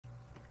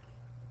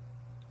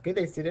Good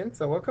day, students.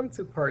 So welcome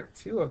to part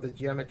 2 of the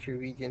Geometry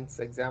Regents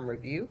exam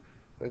review.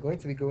 We're going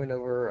to be going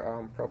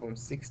over problem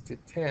 6 to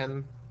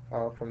 10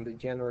 from the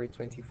January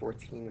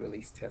 2014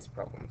 release test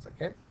problems,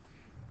 okay?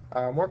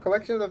 More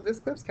collections of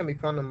these clips can be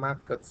found on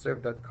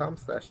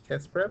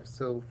mathgotserved.com/test prep,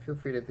 so feel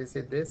free to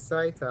visit this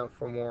site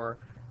for more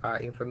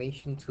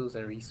information, tools,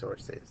 and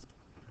resources.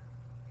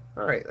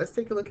 All right, let's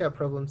take a look at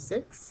problem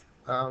 6.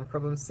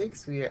 Problem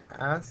 6, we are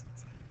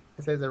asked,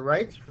 it says a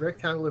right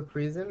rectangular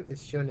prism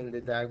is shown in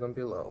the diagram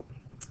below.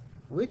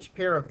 Which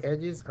pair of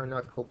edges are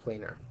not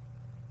coplanar?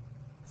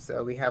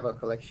 So we have a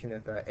collection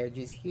of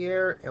edges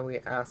here, and we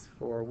ask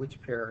for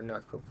which pair are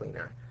not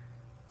coplanar.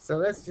 So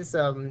let's just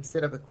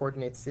set up a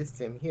coordinate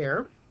system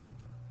here.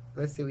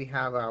 Let's say we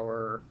have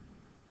our,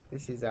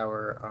 this is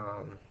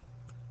our,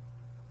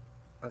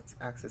 what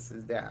axis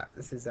is that?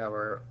 This is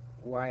our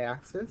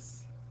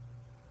y-axis,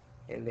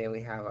 and then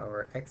we have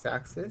our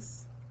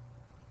x-axis,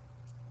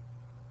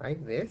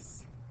 like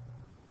this,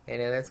 and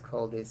then let's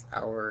call this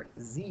our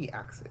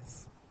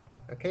z-axis.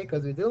 Okay,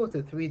 because we're dealing with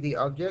a 3D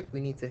object,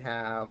 we need to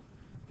have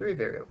 3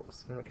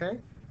 variables. Okay,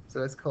 so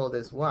let's call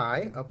this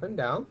y, up and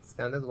down,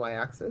 standard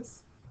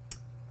y-axis,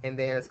 and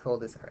then let's call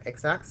this our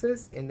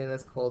x-axis, and then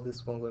let's call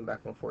this one going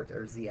back and forth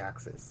our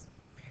z-axis.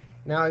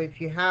 Now,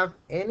 if you have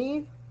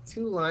any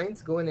 2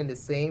 lines going in the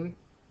same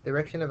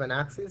direction of an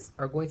axis,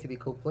 are going to be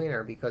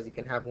coplanar because you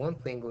can have one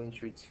plane going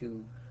through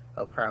 2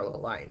 parallel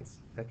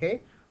lines.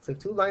 Okay, so if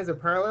 2 lines are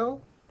parallel,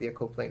 they're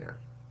coplanar.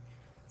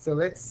 So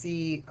let's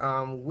see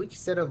which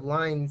set of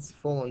lines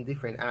fall on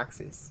different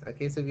axes.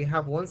 Okay, so if you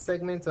have one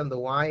segment on the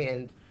y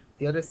and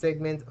the other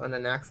segment on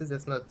an axis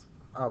that's not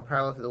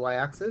parallel to the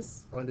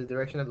y-axis, on the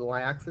direction of the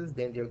y-axis,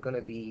 then they're going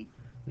to be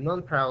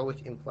non-parallel,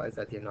 which implies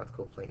that they're not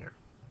coplanar.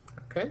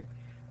 Okay,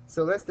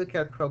 so let's look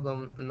at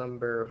problem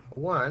number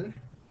 1,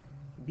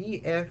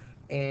 BF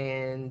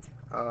and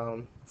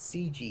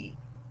CG.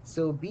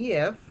 So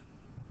BF,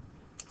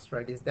 let's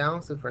write this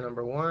down. So for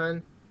number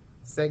 1,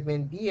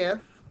 segment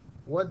BF,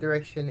 what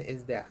direction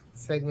is that?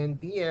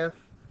 Segment BF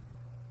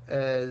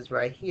is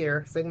right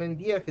here. Segment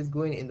BF is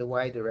going in the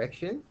y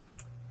direction.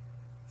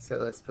 So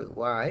let's put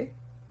y.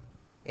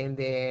 And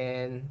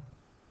then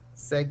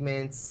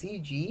segment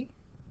CG,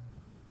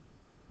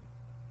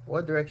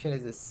 what direction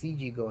is the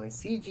CG going?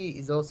 CG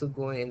is also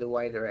going in the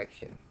y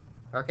direction.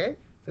 Okay,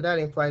 so that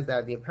implies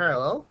that they're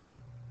parallel.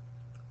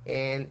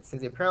 And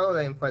since they're parallel,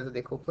 that implies that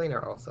they're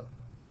coplanar also.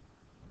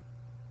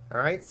 All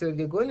right, so if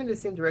they're going in the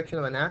same direction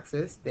of an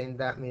axis, then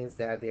that means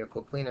that they're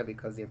coplanar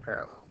because they're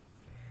parallel.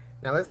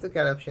 Now let's look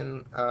at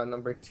option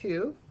number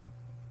 2.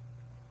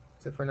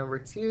 So for number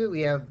 2, we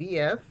have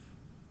BF.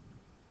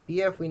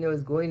 BF we know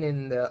is going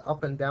in the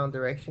up and down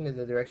direction, in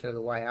the direction of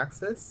the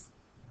y-axis.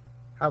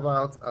 How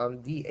about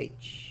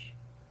DH?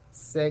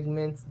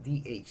 Segment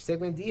DH.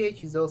 Segment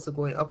DH is also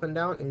going up and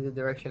down in the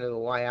direction of the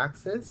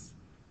y-axis.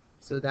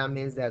 So that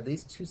means that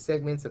these 2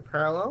 segments are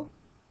parallel,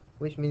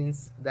 which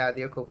means that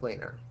they're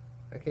coplanar.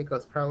 Okay,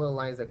 because parallel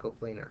lines are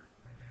coplanar.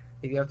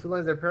 If you have 2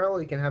 lines that are parallel,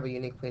 you can have a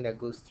unique plane that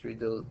goes through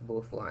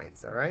both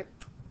lines, all right?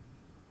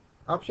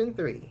 Option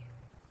 3,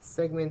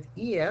 segment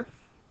EF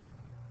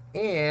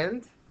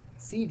and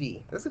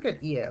CD. Let's look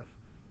at EF.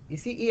 You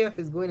see EF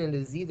is going in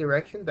the Z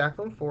direction, back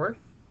and forth,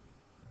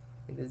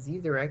 in the Z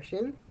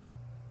direction.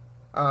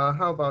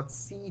 How about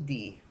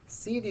CD?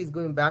 CD is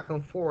going back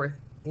and forth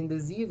in the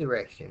Z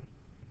direction,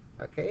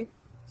 okay?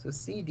 So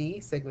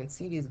CD, segment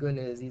CD is going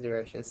in the Z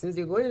direction. Since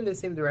they're going in the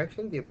same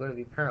direction, they're going to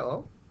be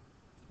parallel.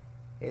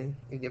 And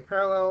if they're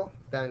parallel,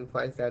 that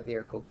implies that they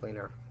are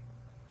coplanar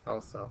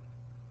also.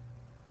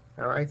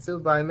 All right, so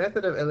by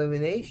method of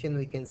elimination,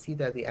 we can see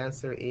that the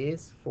answer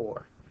is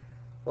 4.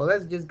 Well,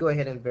 let's just go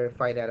ahead and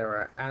verify that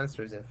our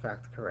answer is in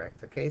fact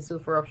correct. Okay, so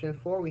for option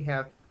 4, we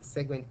have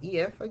segment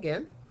EF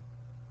again.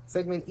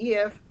 Segment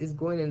EF is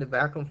going in the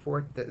back and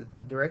forth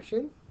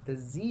direction, the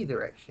Z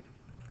direction.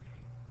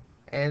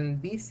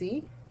 And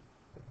BC,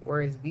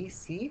 where is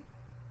BC?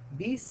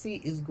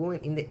 BC is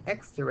going in the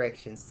X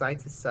direction, side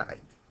to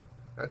side.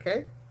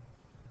 Okay,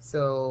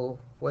 so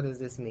what does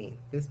this mean?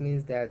 This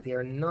means that they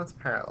are not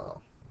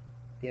parallel.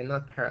 They are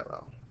not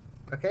parallel.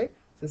 Okay,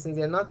 so since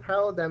they are not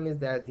parallel, that means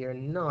that they are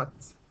not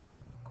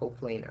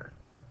coplanar.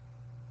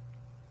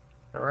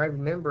 All right,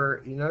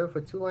 remember, in order for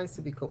 2 lines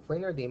to be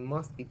coplanar, they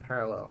must be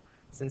parallel.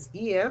 Since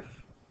EF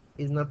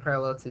is not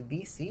parallel to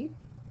BC,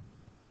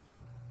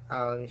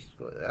 let me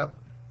scroll it up.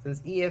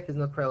 Since EF is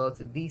not parallel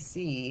to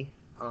BC,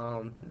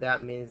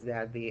 that means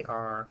that they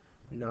are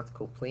not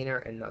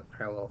coplanar and not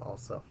parallel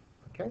also.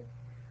 Okay.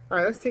 All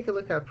right, let's take a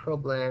look at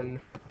problem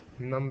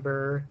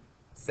number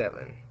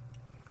 7.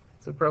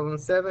 So problem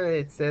 7,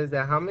 it says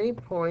that how many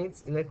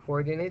points in a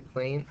coordinate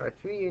plane are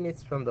 3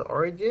 units from the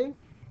origin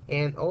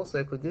and also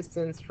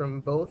equidistant from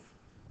both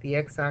the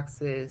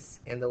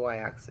x-axis and the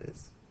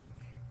y-axis.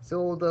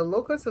 So the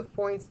locus of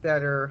points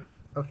that are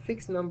a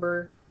fixed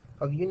number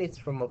of units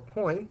from a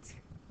point,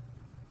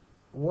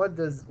 what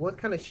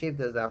kind of shape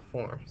does that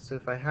form? So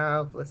if I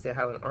have, let's say I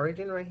have an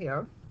origin right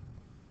here,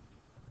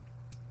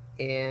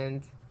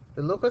 and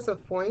the locus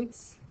of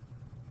points,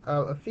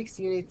 a fixed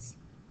unit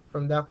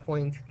from that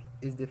point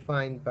is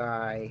defined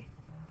by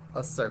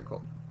a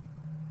circle.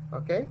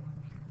 Okay,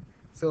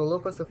 so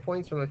locus of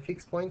points from a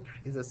fixed point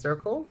is a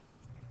circle.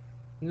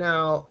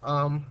 Now,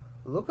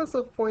 locus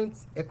of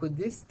points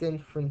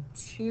equidistant from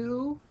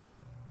two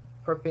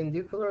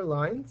perpendicular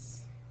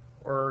lines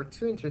or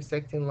two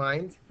intersecting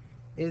lines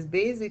is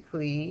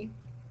basically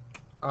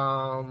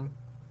the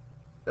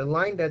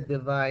line that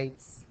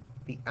divides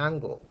the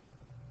angle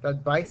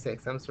that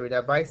bisects,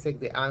 that bisect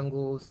the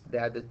angles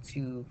that the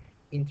two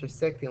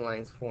intersecting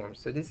lines form.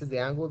 So this is the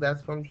angle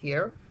that's formed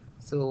here.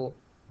 So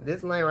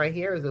this line right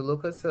here is the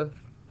locus of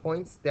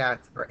points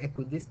that are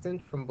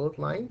equidistant from both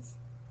lines.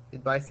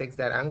 It bisects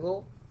that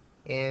angle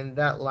and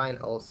that line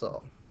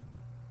also.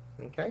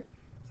 Okay?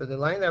 So the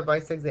line that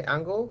bisects the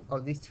angle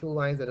of these two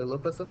lines are the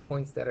locus of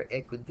points that are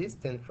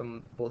equidistant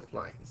from both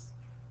lines.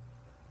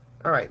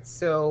 All right,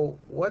 so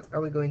what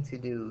are we going to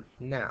do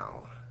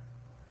now?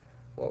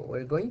 What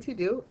we're going to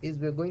do is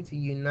we're going to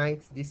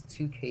unite these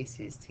two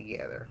cases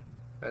together.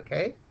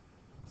 Okay?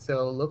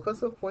 So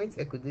locus of points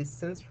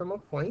equidistant from a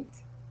point.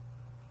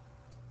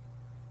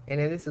 And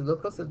then this is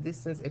locus of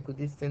distance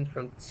equidistant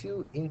from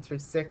two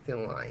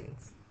intersecting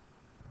lines.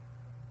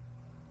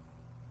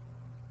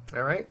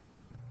 All right?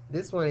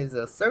 This one is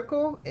a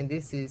circle, and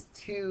this is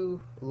two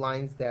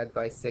lines that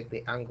bisect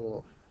the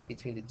angle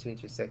between the two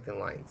intersecting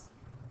lines.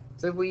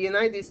 So if we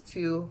unite these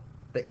two,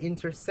 the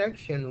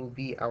intersection will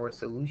be our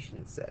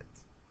solution set.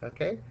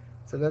 Okay?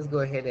 So let's go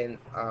ahead and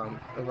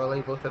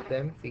overlay both of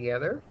them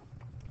together.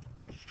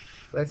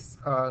 Let's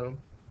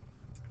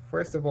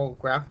first of all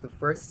graph the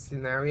first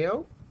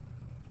scenario.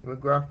 We'll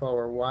graph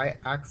our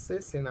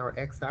y-axis and our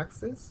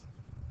x-axis.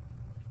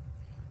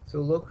 So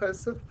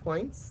locus of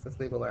points, let's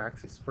label our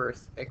axis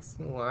first, x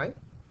and y,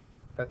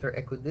 that are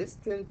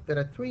equidistant, that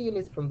are 3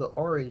 units from the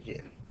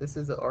origin. This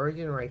is the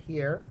origin right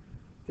here.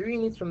 3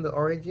 units from the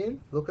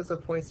origin, locus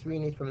of points 3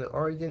 units from the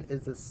origin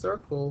is a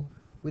circle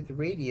with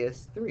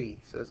radius 3.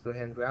 So let's go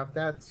ahead and graph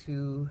that,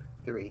 2,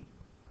 3.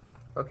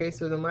 Okay,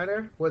 so no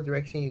matter what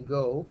direction you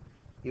go,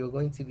 you're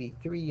going to be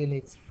 3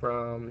 units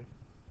from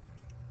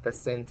the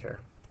center.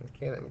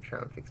 Okay, let me try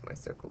and fix my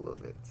circle a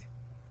little bit.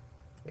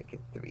 Make it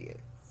 3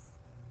 units.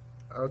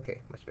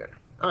 Okay, much better.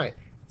 All right,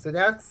 so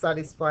that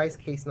satisfies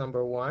case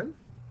number 1.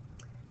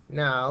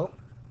 Now,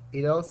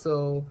 we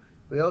also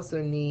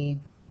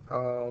need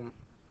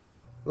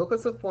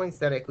locus of points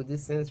that are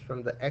equidistant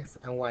from the x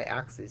and y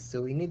axis.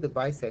 So we need the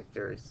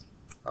bisectors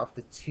of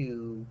the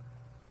two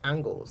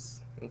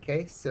angles.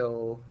 Okay,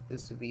 so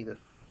this would be the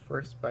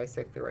first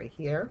bisector right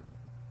here.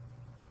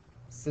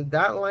 So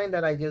that line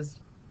that I've just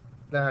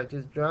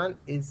drawn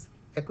is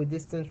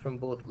equidistant from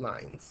both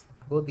lines,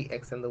 both the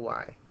x and the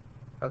y.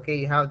 Okay,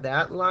 you have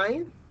that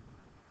line,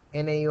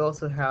 and then you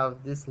also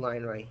have this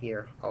line right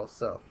here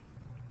also.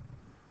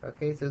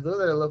 Okay, so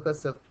those are the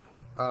locus of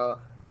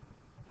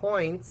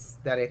points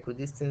that are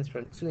equidistant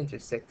from two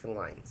intersecting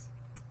lines.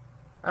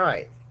 All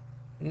right,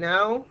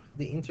 now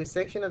the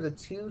intersection of the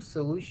two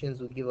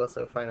solutions will give us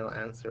our final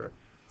answer.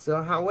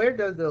 So where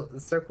does the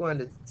circle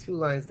and the two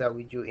lines that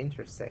we drew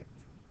intersect?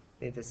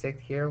 They intersect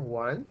here,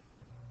 1,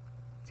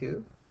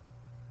 2,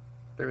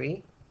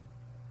 3,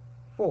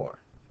 4.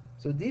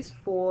 So these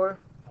 4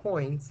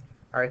 points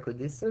are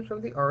equidistant from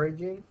the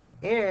origin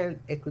and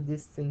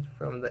equidistant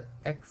from the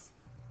x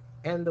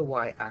and the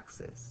y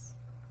axis.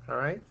 All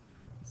right,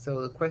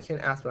 so the question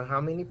asks for how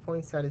many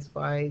points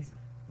satisfies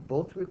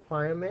both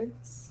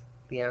requirements.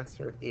 The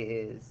answer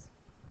is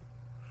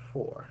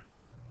 4.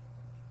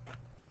 All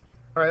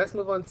right, let's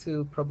move on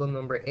to problem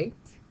number 8.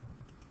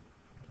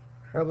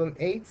 Problem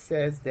 8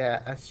 says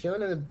that as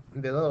shown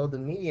below, the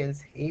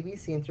medians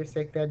ABC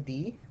intersect at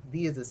D.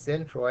 D is the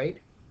centroid.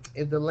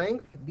 If the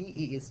length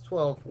BE is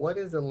 12, what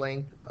is the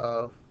length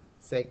of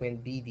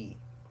segment BD?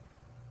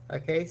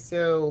 Okay,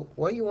 so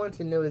what you want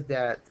to know is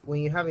that when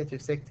you have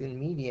intersecting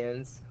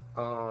medians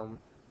on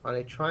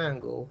a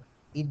triangle,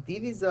 it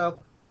divvies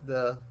up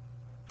the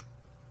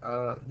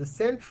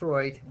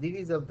centroid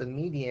divvies up the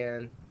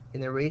median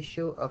in a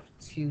ratio of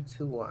 2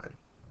 to 1.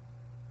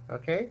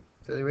 Okay,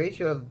 so the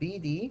ratio of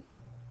BD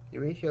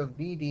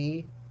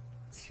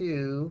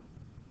to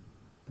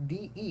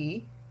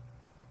DE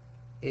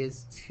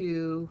is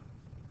 2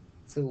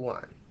 to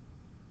 1.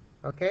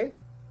 Okay,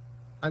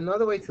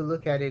 another way to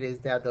look at it is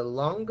that the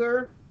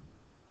longer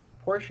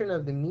portion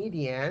of the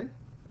median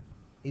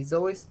is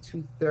always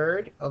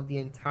 2/3 of the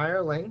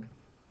entire length,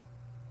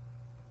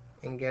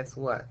 and guess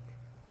what?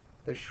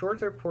 The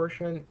shorter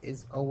portion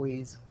is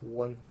always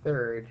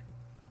 1/3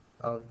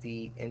 of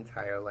the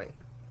entire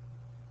length.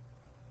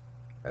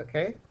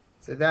 Okay,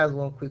 so that's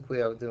one quick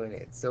way of doing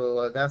it.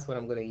 So that's what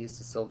I'm going to use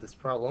to solve this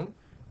problem.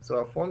 So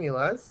our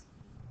formulas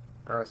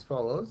are as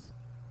follows.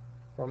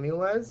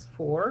 Formulas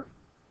for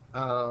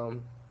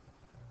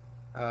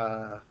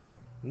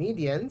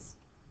medians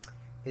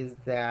is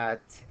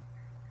that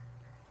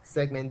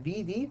segment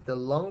BD, the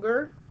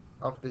longer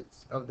of the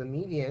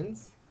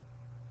medians,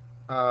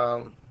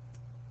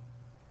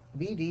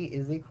 BD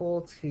is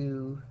equal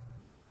to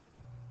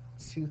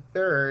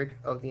 2/3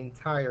 of the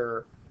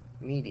entire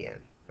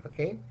median.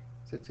 Okay,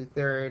 so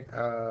 2/3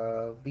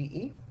 of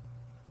BE.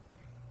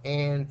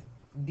 And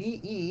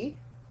DE,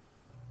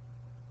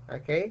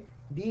 okay,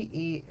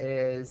 DE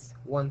is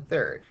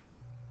 1/3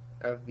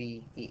 of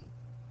BE.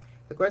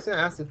 The question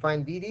asks to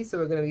find BD, so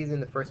we're going to be using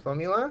the first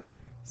formula.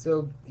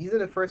 So using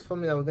the first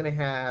formula, we're going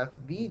to have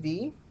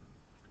BD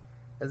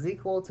is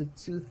equal to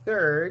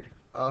 2/3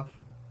 of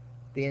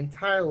the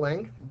entire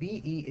length.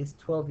 BE is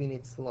 12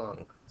 units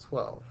long,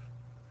 12.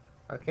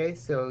 Okay,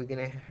 so we're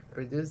going to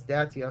reduce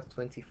that. You have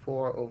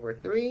 24 over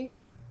 3.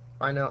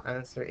 Final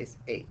answer is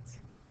 8.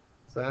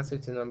 So answer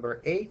to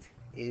number 8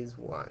 is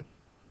 1.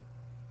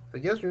 So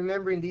just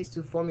remembering these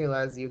two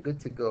formulas, you're good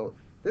to go.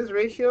 This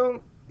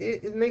ratio,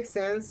 it makes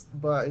sense,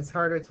 but it's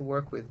harder to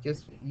work with.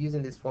 Just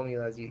using these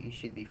formulas, you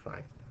should be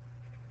fine.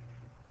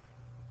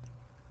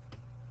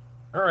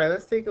 All right,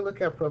 let's take a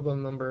look at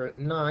problem number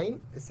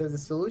 9. It says the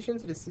solution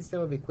to the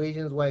system of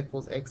equations y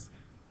equals x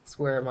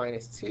squared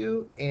minus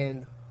 2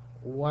 and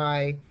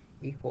y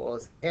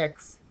equals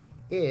x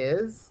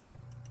is...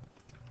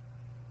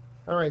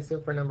 All right, so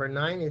for number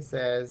 9, it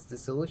says the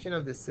solution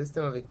of the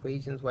system of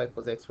equations y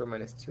equals x squared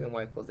minus 2 and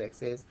y equals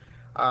x is...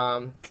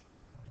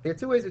 there are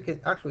two ways we can,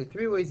 actually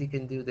 3 ways you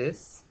can do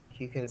this.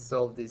 You can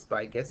solve this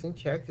by guess and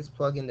check. Just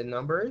plug in the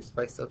numbers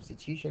by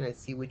substitution and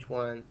see which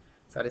one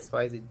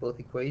satisfies with both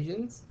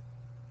equations.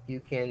 You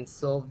can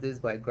solve this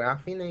by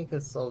graphing, and you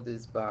can solve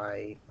this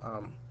by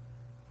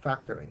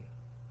factoring.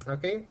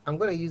 Okay, I'm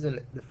going to use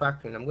the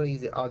factoring. I'm going to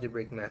use the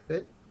algebraic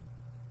method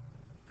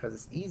because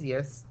it's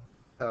easiest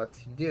to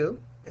do,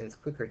 and it's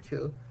quicker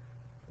too.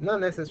 Not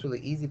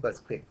necessarily easy, but it's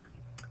quick.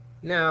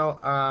 Now,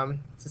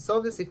 to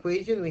solve this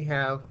equation, we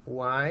have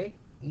y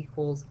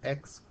equals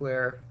x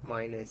squared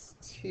minus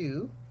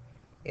 2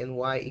 and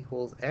y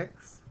equals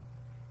x.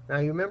 Now,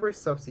 you remember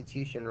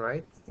substitution,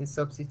 right? In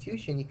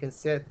substitution, you can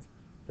set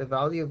the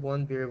value of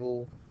one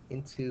variable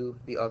into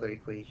the other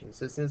equation.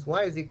 So since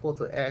y is equal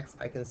to x,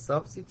 I can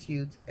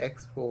substitute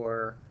x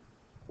for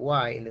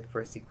y in the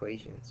first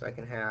equation. So I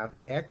can have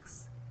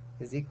x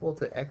is equal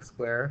to x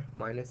squared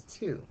minus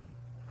 2.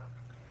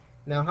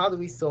 Now, how do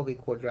we solve a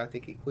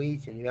quadratic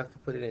equation? You have to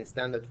put it in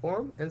standard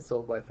form and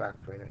solve by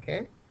factoring,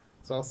 okay?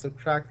 So I'll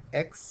subtract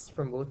x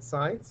from both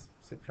sides.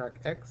 Subtract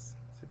x,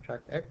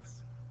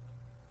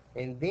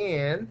 and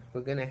then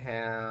we're going to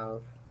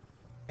have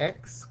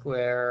x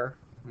squared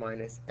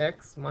minus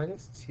x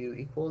minus 2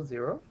 equals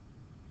 0.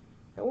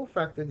 And we'll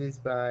factor this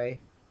by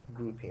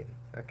grouping,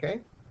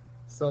 okay?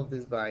 Solve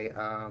this by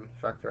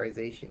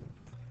factorization.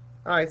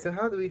 All right, so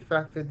how do we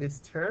factor this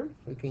term?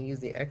 We can use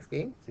the x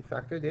game to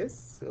factor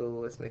this. So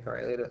let's make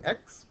our little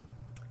x.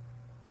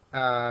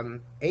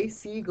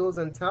 AC goes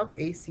on top.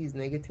 AC is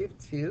negative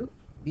 2.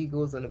 B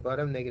goes on the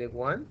bottom, negative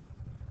 1.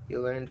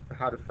 You learned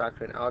how to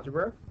factor in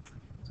algebra.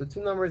 So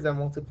two numbers that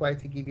multiply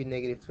to give you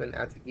negative 2 and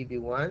add to give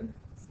you 1.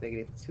 It's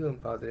negative 2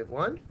 and positive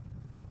 1.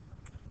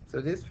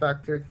 So this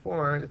factored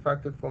form, the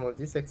factored form of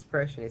this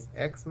expression is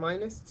x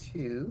minus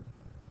 2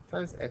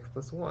 times x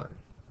plus 1.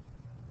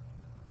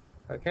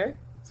 Okay?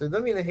 So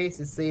don't be in a haste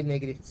to say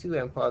negative 2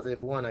 and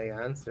positive 1 are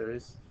your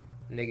answers.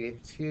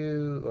 Negative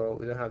 2, or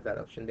we don't have that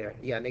option there.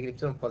 Yeah, negative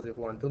 2 and positive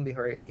 1. Don't be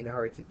in a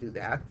hurry to do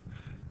that.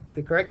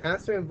 The correct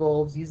answer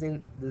involves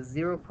using the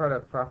zero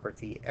product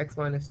property. X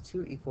minus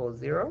 2 equals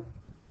 0,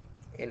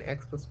 and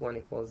x plus 1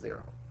 equals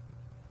 0.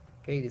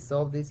 Okay, to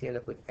solve this, you end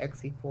up with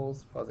x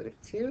equals positive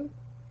 2,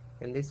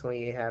 and this one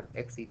you have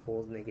x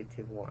equals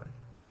negative 1.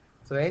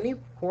 So any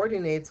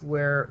coordinates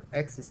where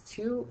x is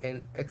 2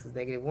 and x is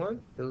negative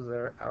 1, those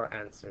are our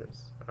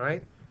answers. All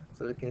right,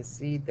 so we can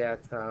see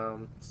that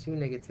 2,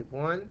 negative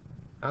 1.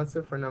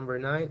 Answer for number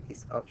 9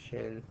 is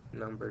option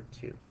number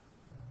 2.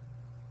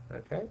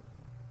 Okay,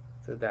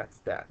 so that's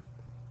that.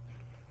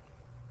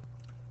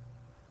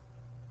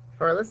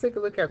 All right, let's take a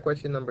look at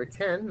question number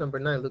 10. Number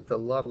 9 looked a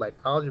lot like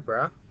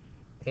algebra,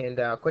 and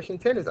question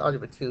 10 is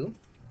algebra 2.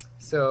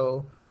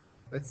 So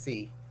let's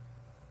see.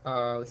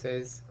 It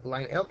says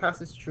line L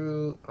passes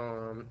through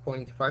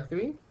point 5,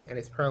 3, and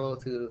it's parallel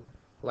to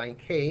line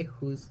K,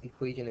 whose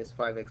equation is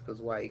 5x plus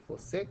y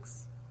equals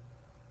 6.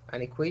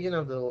 An equation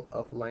of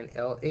line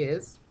L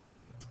is...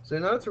 So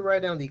in order to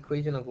write down the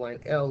equation of line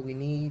L, we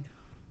need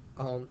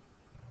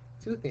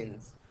two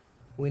things.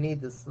 We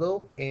need the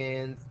slope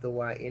and the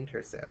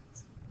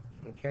y-intercept.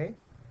 Okay?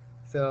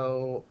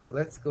 So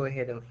let's go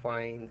ahead and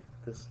find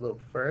the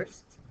slope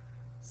first.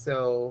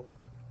 So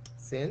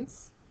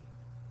since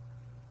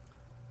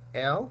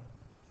L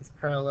is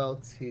parallel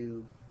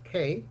to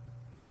K,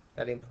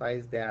 that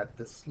implies that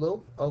the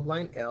slope of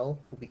line L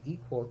will be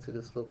equal to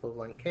the slope of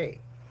line K.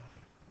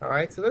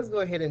 Alright, so let's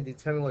go ahead and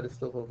determine what the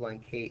slope of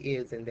line K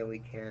is, and then we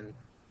can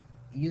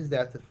use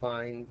that to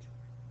find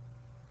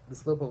the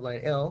slope of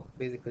line L,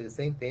 basically the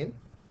same thing.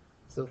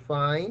 So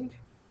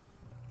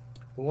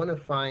we want to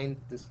find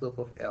the slope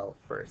of L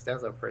first.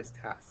 That's our first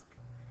task.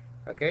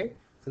 Okay,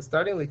 so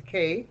starting with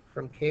K,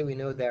 from K we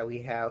know that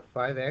we have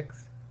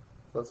 5x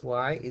plus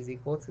y is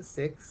equal to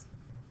 6.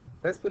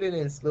 Let's put it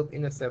in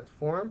slope-intercept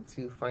form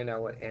to find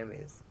out what m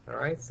is.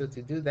 Alright, so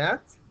to do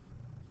that,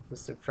 we'll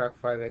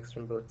subtract 5x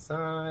from both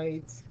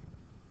sides.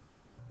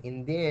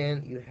 And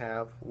then you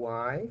have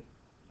y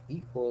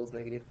equals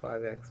negative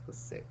 5x plus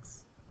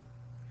 6.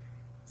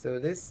 So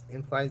this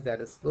implies that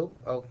the slope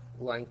of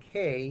line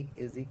K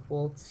is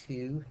equal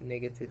to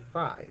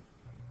 -5.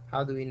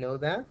 How do we know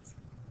that?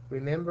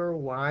 Remember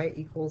y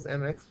equals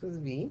mx plus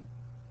b.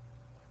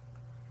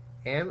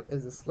 M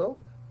is the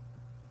slope,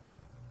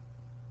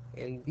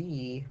 and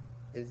b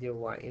is your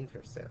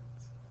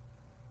y-intercept.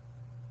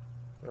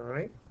 All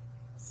right.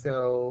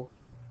 So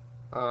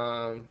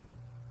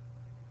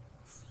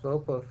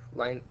slope of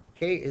line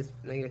K is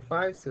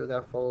 -5, so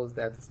that follows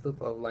that the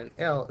slope of line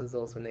L is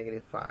also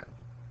 -5.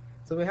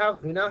 So we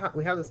have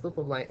the slope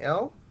of line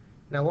L.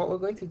 Now what we're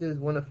going to do is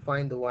want to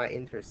find the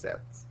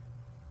y-intercept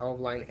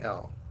of line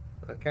L.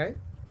 Okay?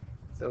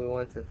 So we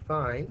want to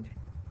find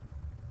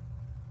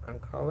on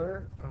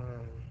color.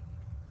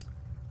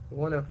 We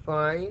want to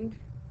find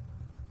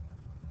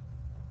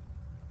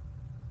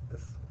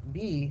this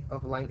B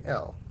of line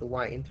L, the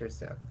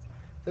y-intercept.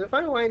 So to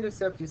find the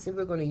y-intercept, you're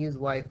simply going to use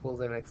y equals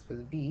mx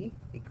plus b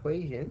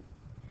equation.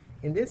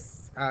 In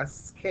this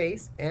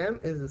case, m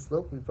is the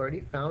slope we've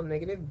already found,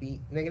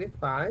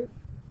 -5.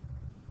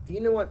 Do you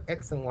know what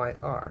x and y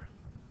are?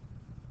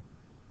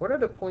 What are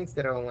the points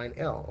that are on line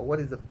L? Or what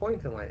is the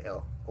point on line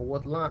L? Or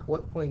what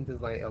point does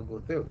line L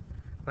go through?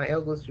 Line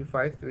L goes through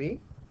 5,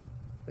 3.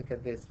 Look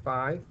at this,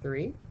 5,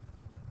 3.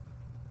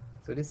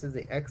 So this is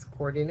the x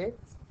coordinate,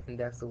 and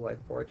that's the y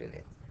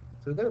coordinate.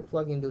 So we're going to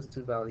plug in those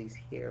two values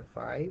here,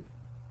 5,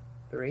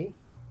 3.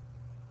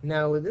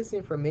 Now with this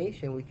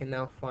information, we can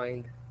now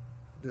find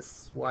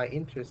this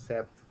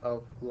y-intercept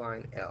of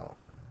line L.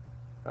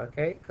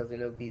 Okay, because we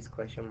know B is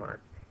question mark.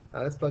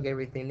 Now let's plug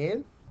everything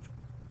in.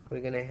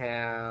 We're going to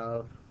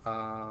have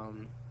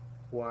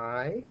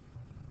y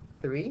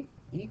 3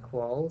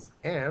 equals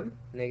m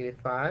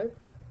 -5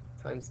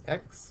 times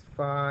x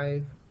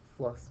 5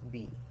 plus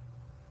b.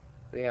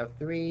 So we have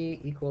 3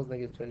 equals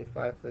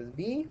 -25 plus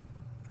b.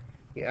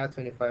 You add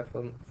 25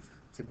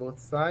 to both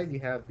sides, you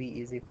have b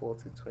is equal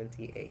to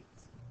 28.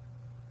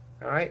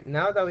 Alright,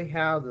 now that we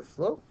have the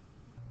slope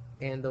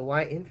and the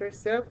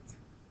y-intercept,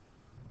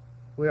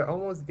 we're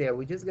almost there.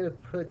 We're just going to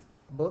put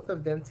both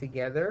of them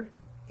together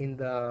in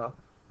the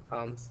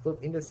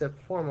slope-intercept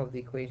form of the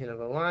equation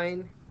of a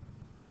line,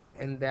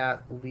 and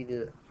that will be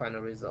the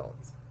final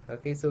result.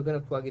 Okay, so we're going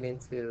to plug it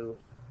into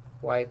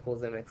y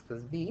equals mx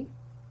plus b.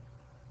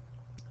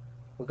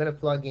 We're going to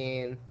plug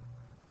in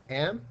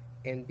m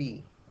and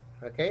b.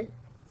 Okay,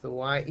 so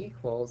y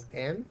equals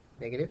m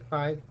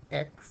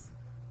 -5x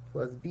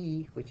plus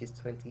b, which is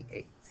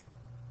 28.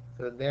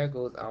 So there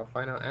goes our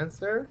final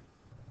answer,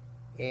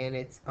 and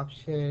it's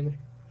option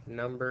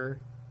number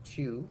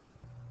 2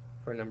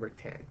 for number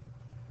 10.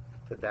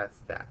 So that's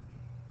that.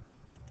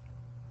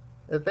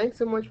 Thanks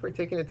so much for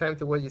taking the time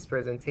to watch this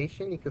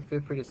presentation. You can feel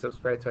free to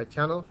subscribe to our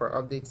channel for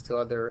updates to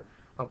other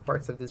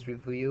parts of this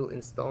review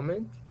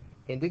installment.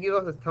 And do give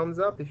us a thumbs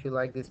up if you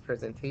like this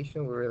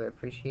presentation. We really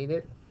appreciate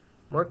it.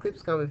 More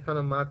clips can be found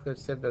on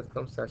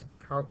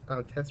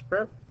mathgotserved.com/test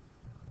prep.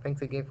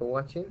 Thanks again for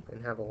watching,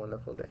 and have a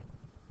wonderful day.